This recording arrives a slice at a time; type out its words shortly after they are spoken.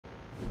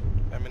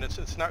mean,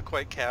 it's not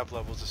quite cav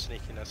levels of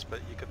sneakiness, but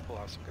you could pull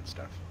off some good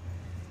stuff.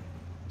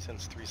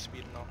 Since 3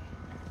 speed and all.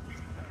 Okay,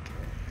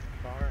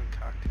 bar and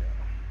cocktail.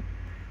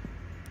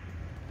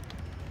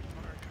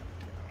 Bar and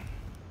cocktail.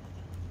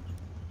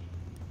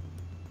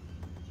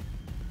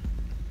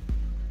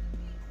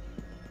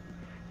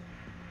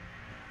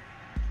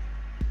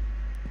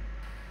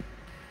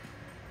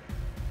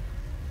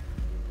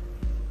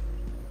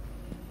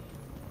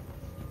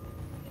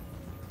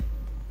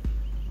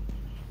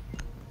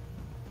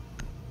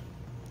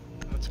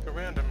 Let's go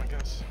random, I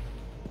guess.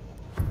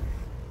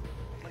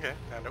 Okay,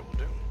 and it will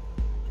do.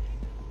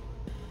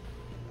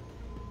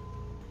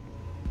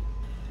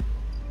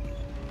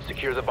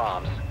 Secure the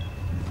bombs.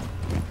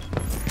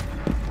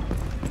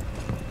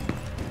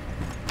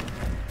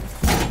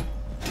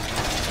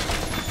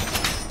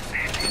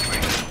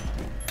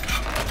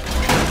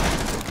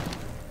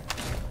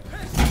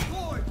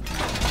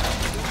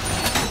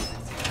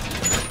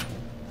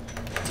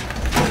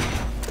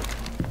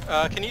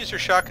 Can you use your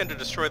shotgun to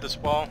destroy this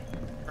wall?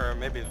 Or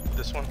maybe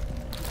this one?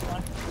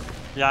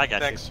 Yeah, I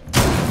got Thanks. You.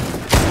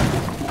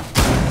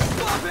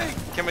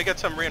 Can we get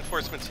some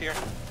reinforcements here?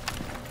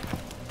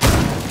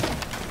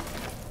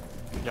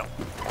 Yep.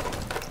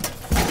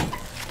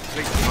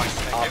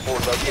 Op 4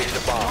 located a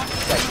bomb.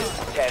 Detected.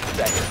 10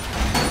 seconds.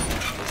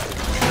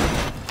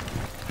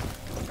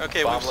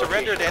 Okay, Bomb we've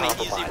surrendered any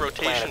location easy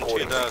rotation to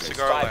accordingly. the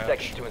cigar 5 lounge,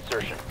 seconds to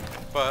insertion.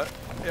 but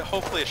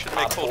hopefully it should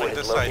make Op 4 holding has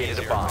this side located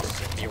a easier. bomb.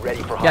 Be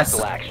ready for Yes.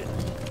 hostile action.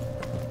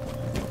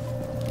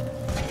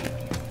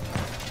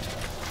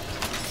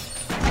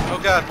 Oh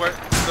god, where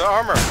the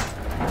armor?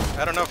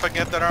 I don't know if I can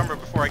get that armor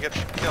before I get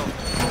killed.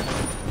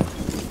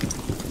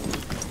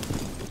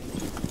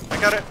 I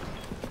got it.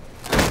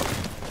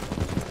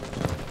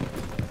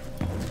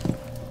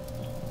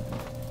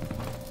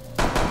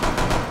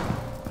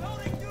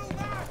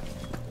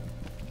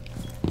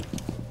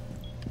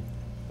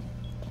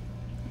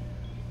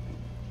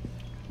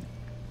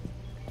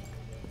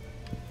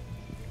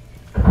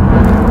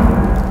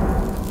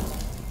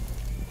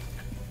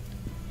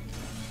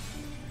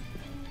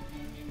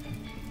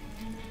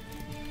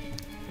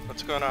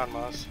 What's going on,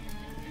 Moz?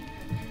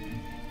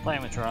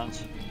 Playing with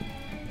drones.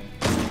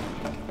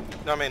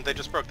 No, I mean, they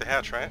just broke the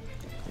hatch, right?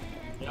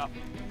 Yep.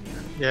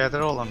 Yeah,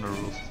 they're all on the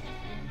roof.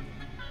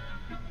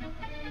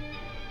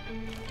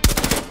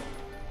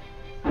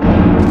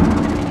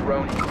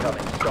 Drone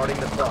incoming. Starting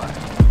the clock.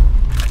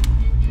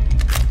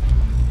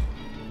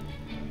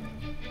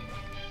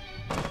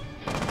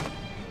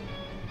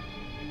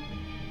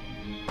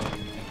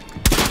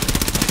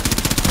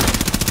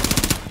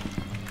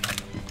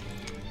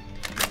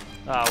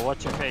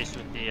 What's your face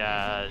with the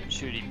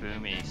shooty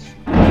boomies?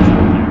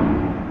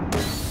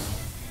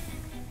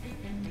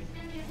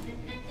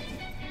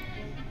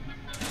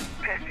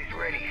 Pest is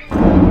ready.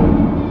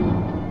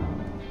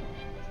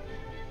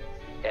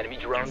 Enemy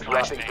drone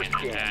dropping for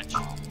scan.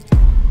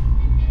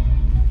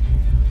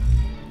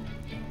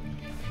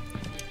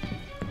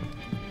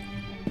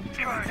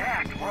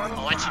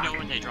 I'll let you know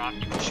when they drop.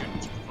 You can shoot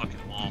into the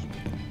fucking wall.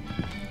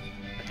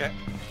 Okay.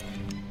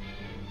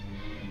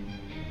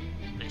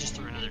 They just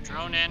threw another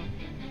drone in.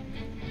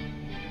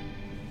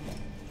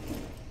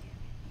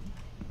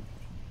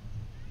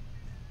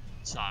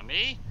 Saw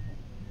me.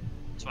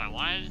 That's what I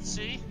wanted to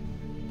see.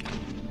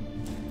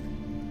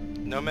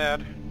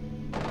 Nomad.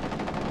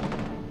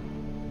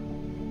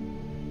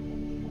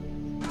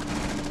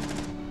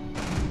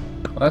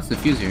 Oh, that's the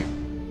diffuser.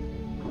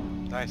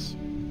 Nice.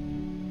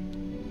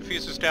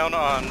 Diffuser's down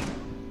on...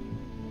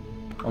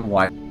 On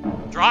what?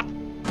 Drop.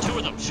 2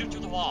 of them. Shoot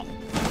through the wall.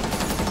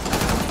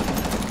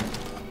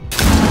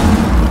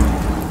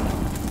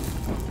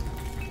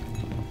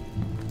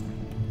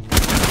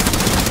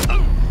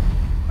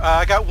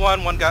 I got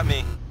one got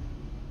me.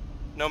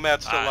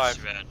 Nomad's still alive.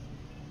 Too bad.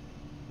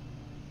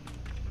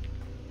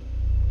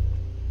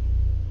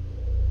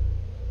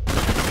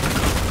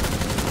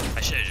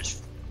 I should have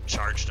just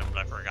charged him, but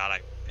I forgot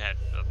I had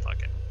a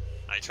fucking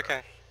nitro.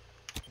 Okay.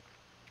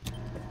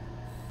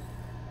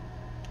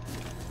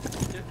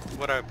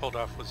 What I pulled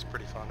off was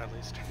pretty fun, at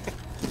least.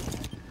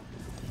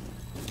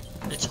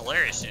 It's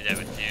hilarious to do that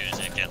with dudes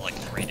and get like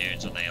 3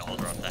 dudes when they all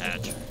drop the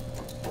hatch.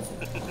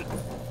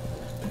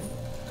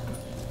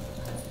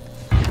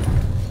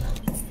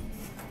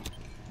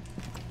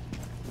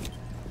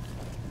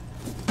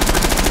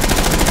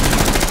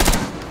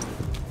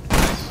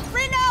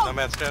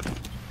 Nomad's dead.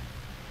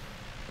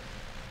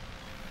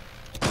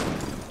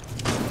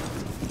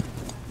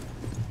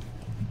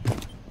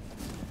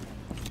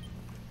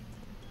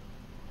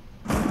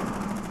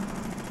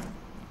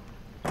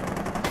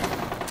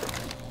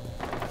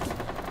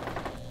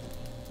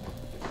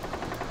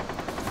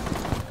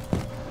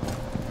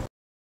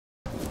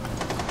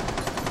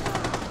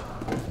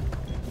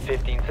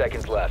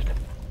 Seconds left.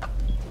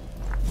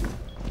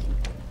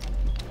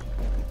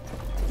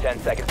 10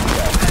 seconds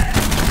left.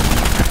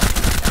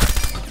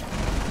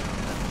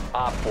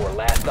 Op 4,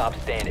 last stop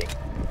standing.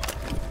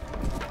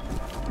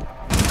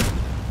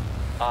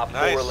 Op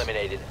 4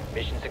 eliminated.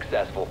 Mission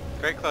successful.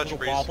 Great clutch, Little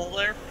Breeze. wobble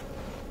there.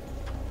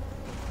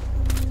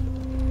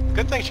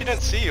 Good thing she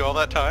didn't see you all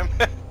that time.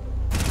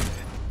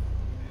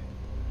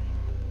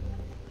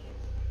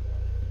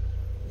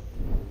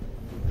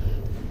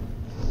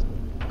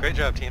 Great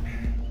job, team.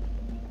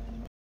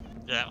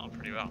 Yeah, that went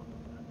pretty well.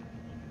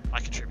 I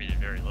contributed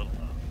very little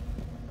though.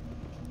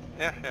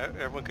 Yeah,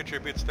 everyone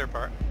contributes their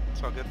part.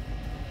 It's all good.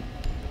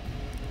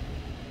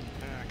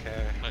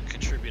 Okay. I'm gonna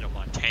contribute a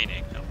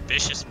montaining, a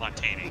vicious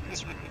montaining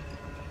this room.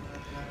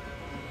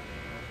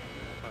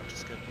 Which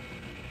is good.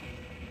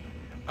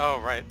 Oh,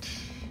 right.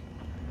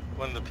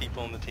 One of the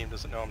people in the team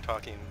doesn't know I'm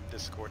talking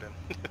Discord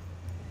in.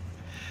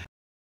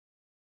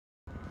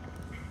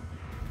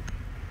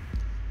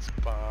 It's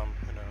a bomb,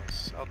 who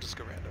knows? I'll just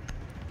go random.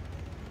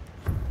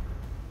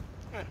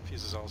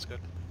 Fuse is always good.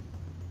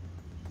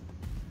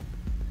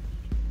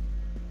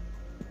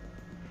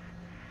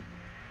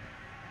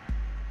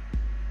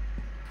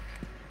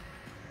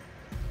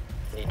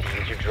 Need to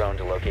use your drone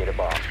to locate a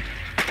bomb.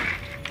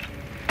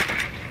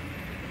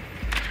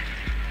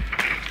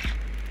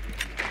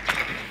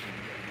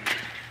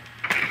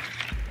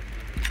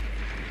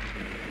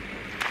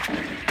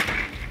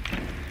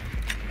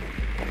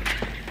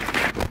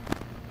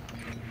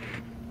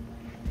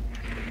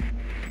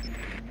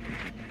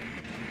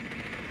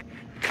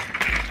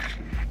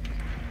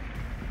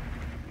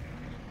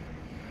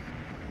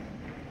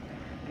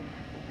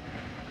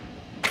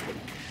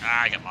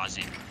 Ah, I got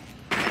Mozzie.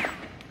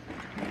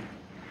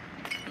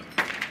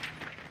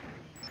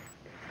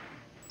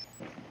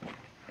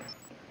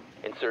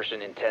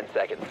 Insertion in 10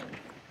 seconds.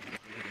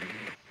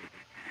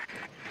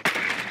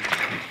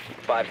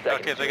 5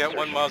 seconds. Okay, they to got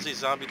one insertion. Mozzie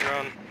zombie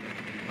drone.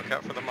 Look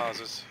out for the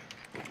Mozzes.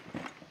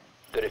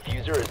 The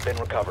diffuser has been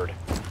recovered.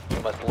 You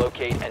must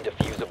locate and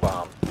defuse a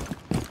bomb.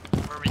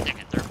 Where are we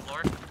thinking? Third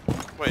floor?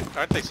 Wait,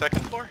 aren't they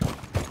second floor?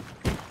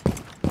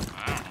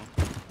 I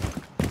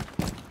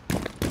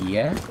don't know.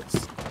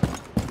 Yes.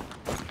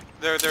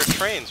 They're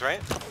trains, right?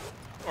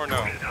 Or no?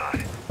 Oh,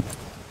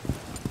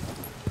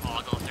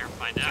 I'll go up there and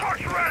find out.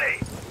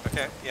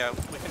 Okay, yeah,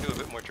 we can do a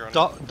bit more droning.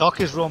 Doc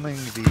is roaming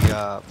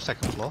the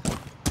second floor.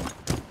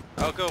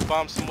 I'll go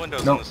bomb some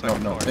windows on No, the no,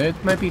 second no. floor.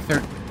 It might be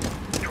third.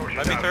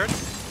 Might be third?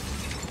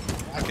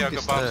 I Okay, I'll think go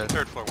it's bomb some third.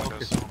 third floor Doc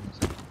windows. is roaming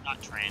second.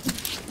 Not train.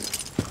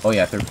 Oh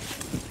yeah, third.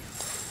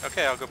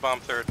 Okay, I'll go bomb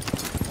third.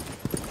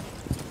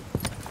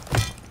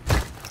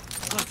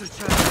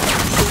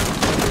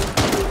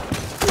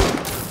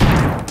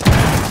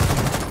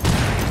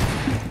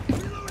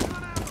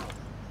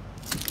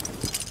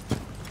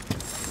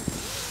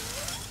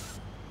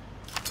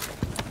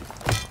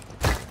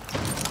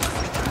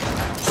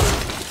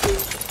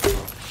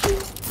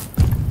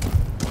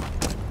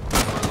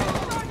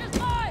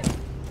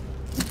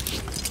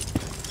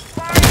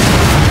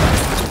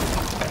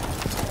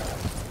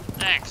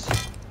 Thanks.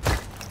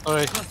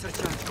 Alright.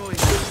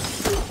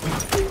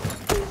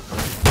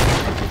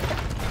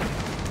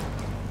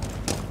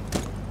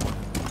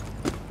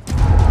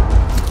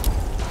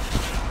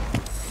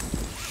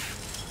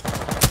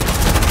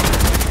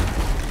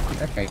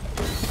 Okay.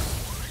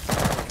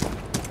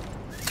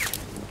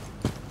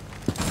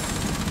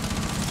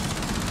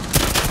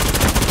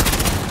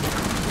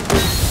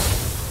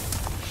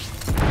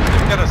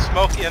 We've got a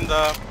smoke in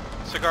the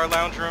cigar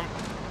lounge room.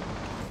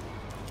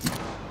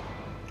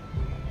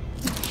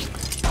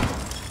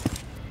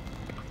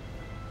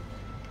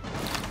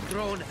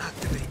 Drone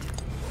activated.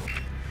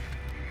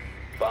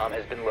 Bomb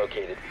has been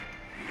located.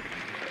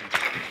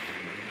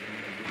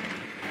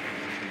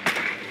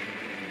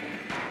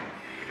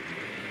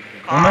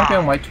 We might be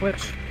on white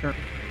Twitch. Sure.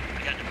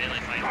 I got in a melee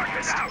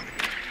fight.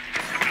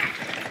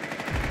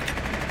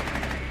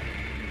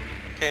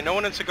 Okay, no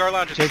one in cigar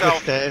lounge Check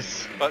itself,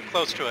 stairs. but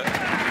close to it.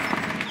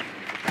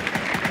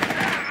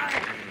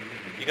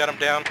 You got him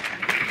down?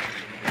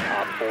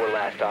 Op 4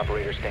 last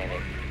operator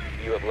standing.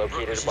 You have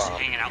located Brooke's a just bomb.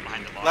 hanging out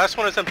behind the bar. Last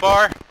one is in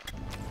bar.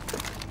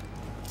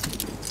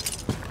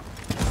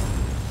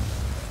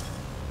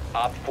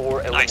 Op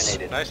 4 Nice.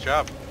 eliminated. Nice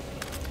job.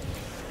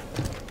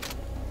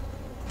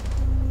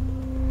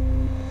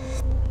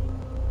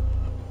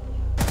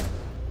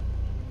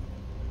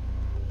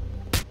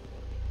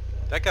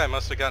 That guy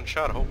must have gotten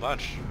shot a whole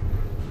bunch.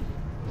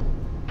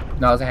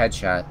 No, it was a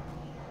headshot.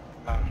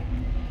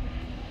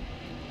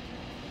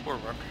 Poor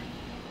Rook.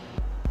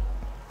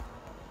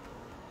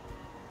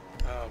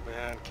 Oh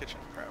man, kitchen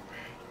crap.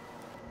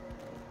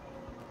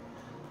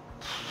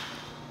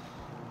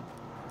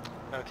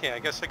 Okay, I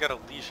guess I gotta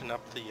lesion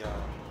up the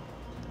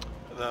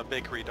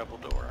bakery double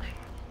door.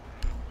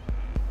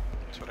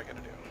 That's what I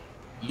gotta do.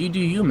 You do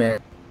you, man.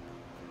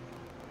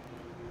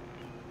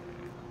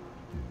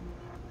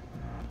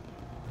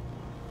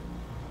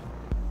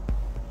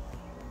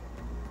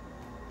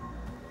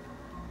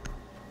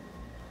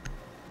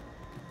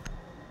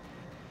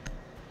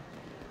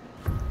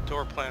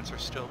 Door plants are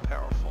still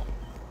powerful.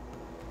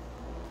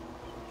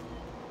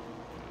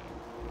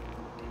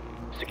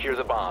 Secure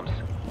the bombs.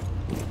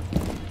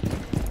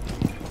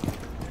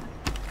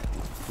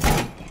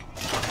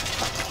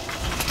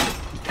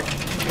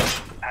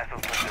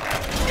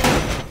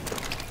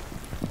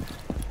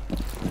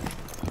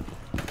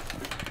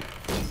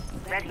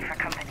 Ready for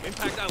company.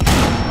 Impact out.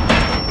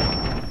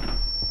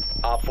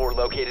 Op 4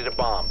 located a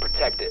bomb.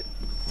 Protect it.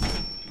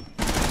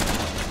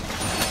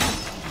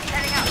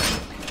 Heading out.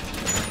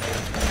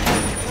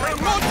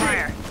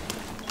 Fire.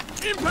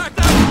 Impact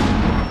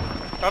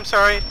out. I'm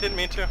sorry, didn't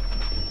mean to.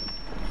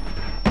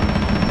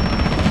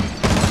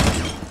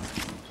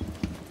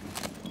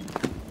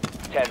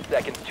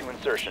 Seconds to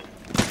insertion.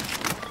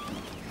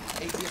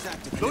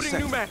 Loading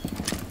new mag.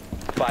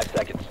 5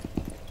 seconds.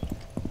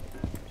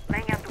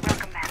 Laying out the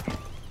welcome mat.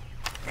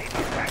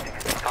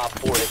 Op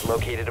 4 has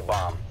located a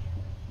bomb.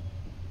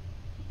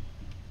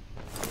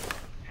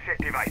 Set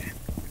device.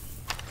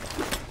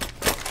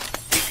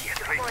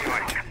 Deploying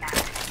welcome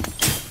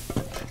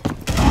mat.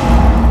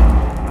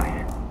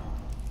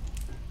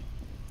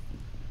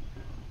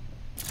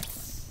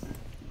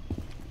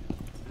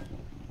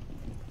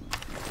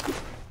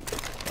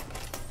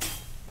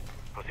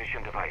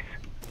 Position device.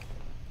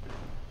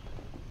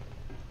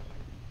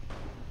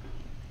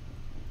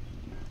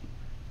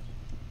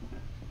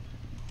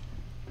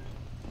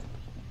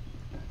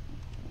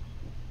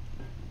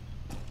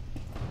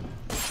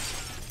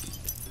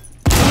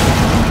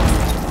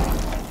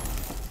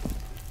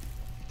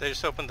 They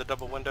just opened the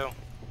double window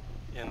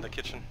in the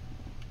kitchen.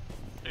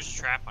 There's a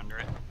trap under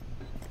it.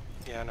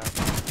 Yeah, I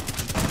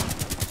know.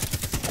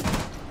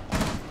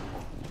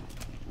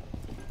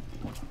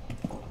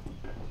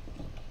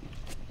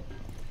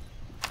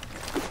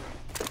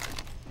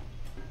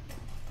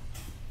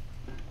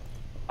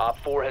 Op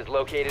 4 has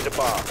located a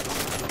bomb.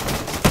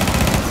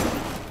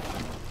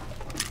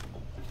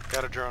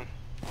 Got a drone.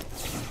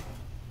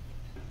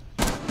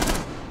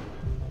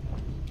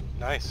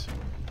 Nice.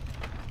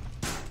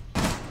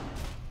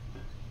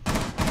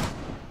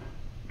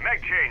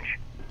 Mag change.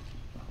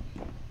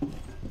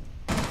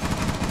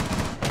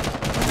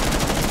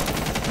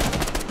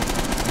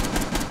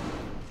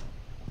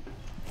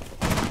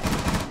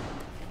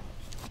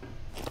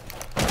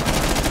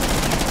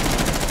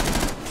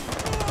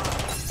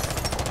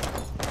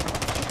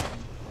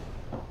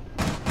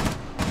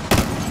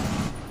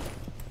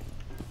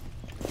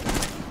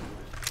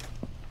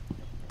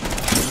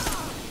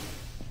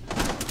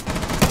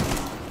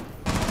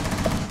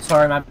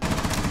 Sorry, man.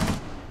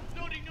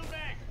 Loading new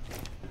mag.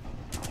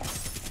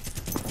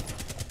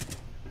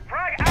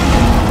 Frag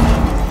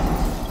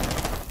out.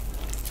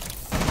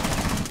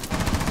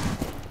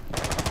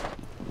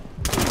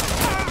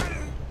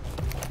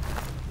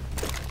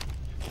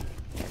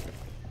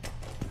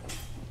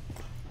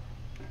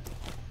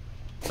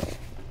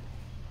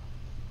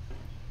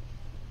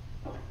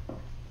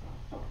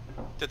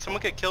 Did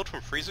someone get killed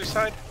from freezer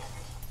side?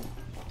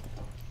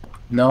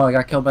 No, I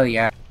got killed by the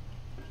axe.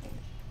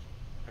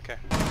 Okay.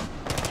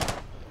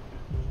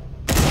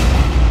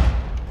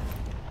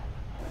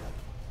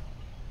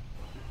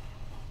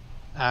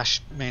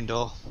 Ash, main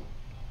door.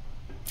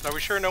 Are we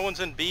sure no one's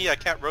in B? I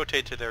can't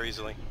rotate to there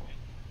easily.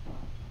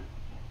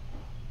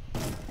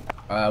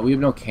 We have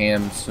no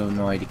cams, so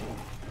no idea.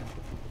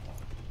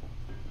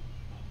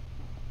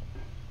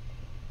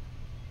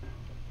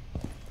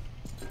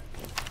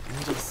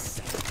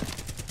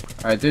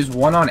 Alright, there's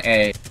one on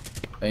A.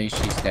 She's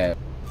dead.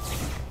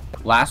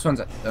 Last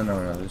one's... Oh,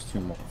 no, there's two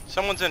more.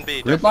 Someone's in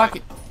B. Gridlock?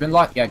 definitely.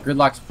 Gridlock? Yeah,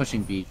 Gridlock's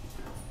pushing B.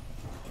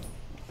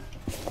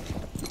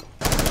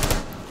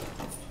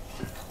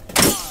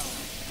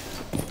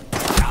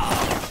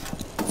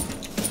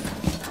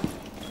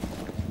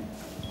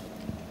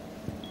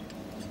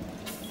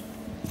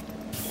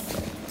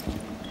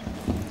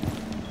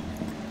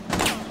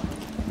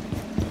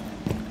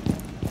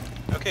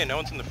 Okay, no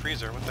one's in the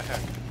freezer. What the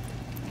heck?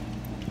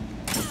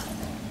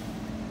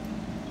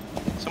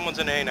 Someone's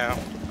in A now.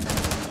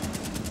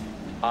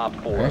 Op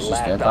 4, Yeah, she's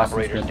last dead. Last one's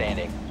operator good.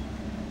 standing.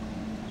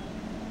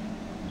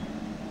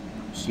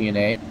 She and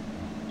A.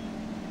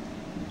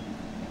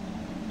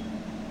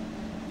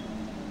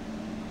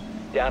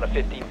 Down to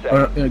 15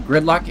 seconds.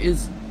 Gridlock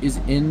is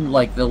in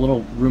like the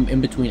little room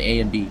in between A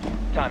and B.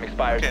 Time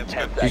expires Okay, in it's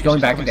 10 good. seconds. She's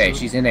going back into A.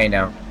 She's in A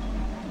now.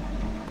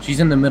 She's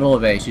in the middle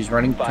of A. She's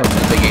running towards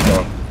the big A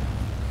door.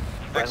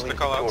 Thanks for the Friendly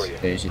call outs.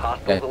 victorious. Yeah, she's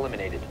Hostiles dead.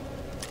 eliminated.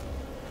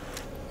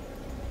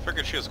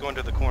 Figured she was going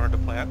to the corner to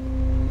plant.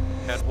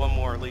 Had one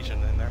more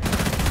Legion in there.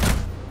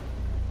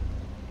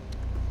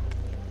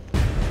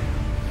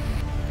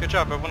 Good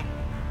job, everyone.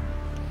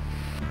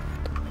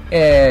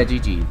 Yeah,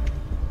 GG.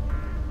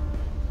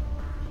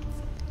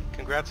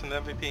 Congrats on the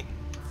MVP.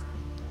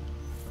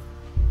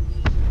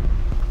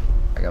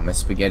 I got my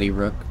spaghetti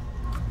rook.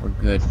 We're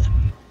good.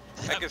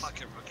 I That guess-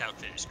 fucking rook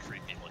outfit is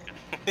creepy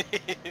looking.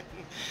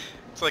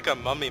 It's like a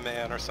mummy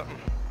man or something.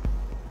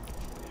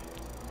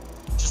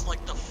 Just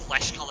like the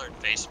flesh-colored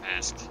face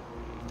mask.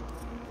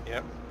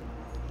 Yep.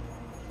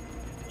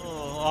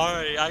 Oh,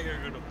 alright, I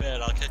gotta go to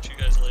bed. I'll catch you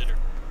guys later.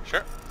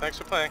 Sure. Thanks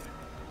for playing.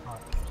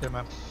 Yeah,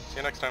 man. See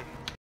you next time.